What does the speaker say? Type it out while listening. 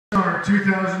Star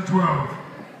 2012.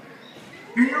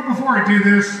 And you know, before I do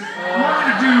this, we're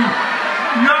going to do,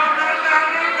 no.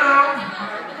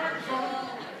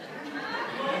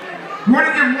 We're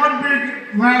going to give one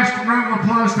big last round of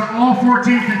applause to all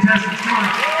 14 contestants. Come on,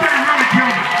 they really killed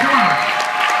it. Come on.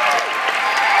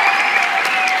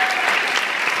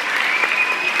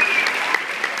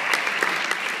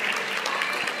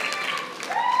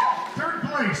 Third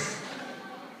place,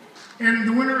 and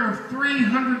the winner of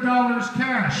 $300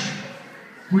 cash,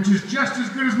 which is just as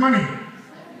good as money,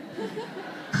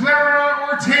 Clara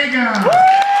Ortega.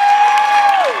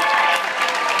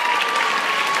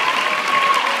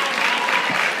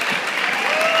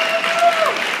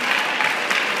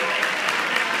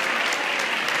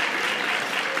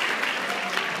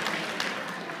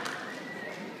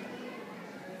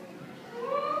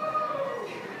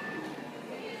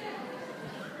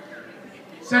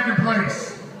 Second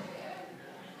place,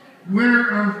 winner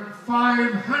of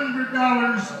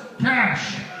 $500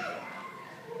 cash,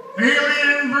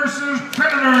 Alien versus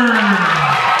Predator.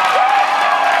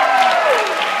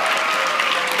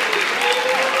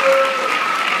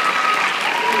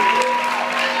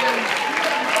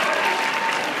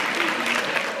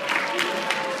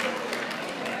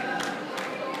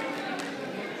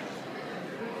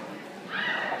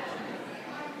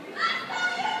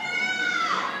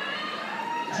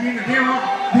 Gina, they were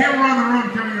on the run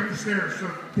coming up the stairs, so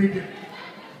they did.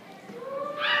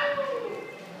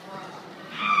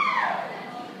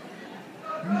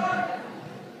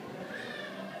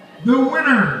 The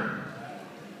winner,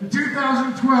 the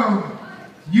 2012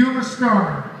 Yuma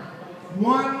Star,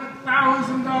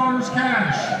 $1,000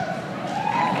 cash,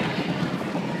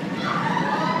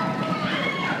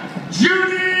 Judy.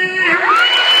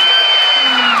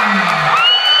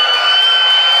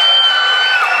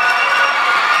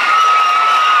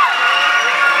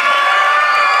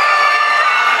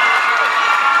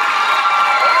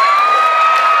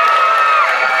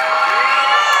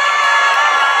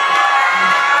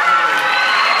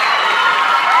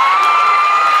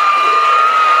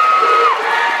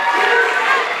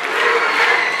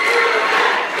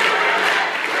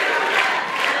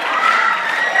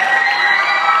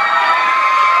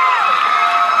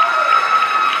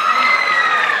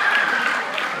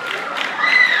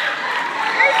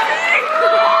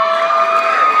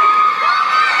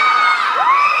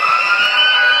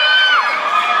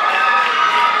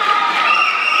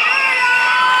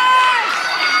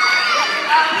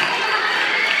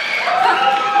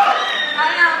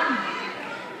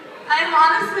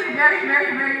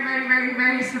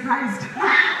 Very surprised.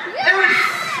 There was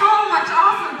so much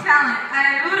awesome talent.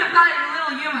 I would have thought it was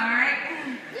little Yuma, right?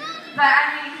 But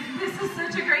I mean, this is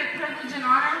such a great privilege and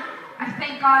honor. I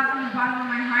thank God from the bottom of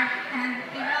my heart, and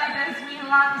it really does mean a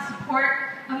lot, the support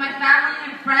of my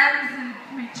family and friends and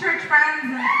my church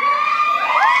friends.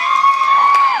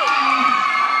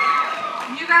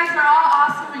 And you guys are all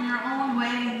awesome in your own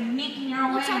way and unique in your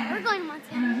own way.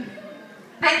 And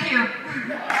thank you.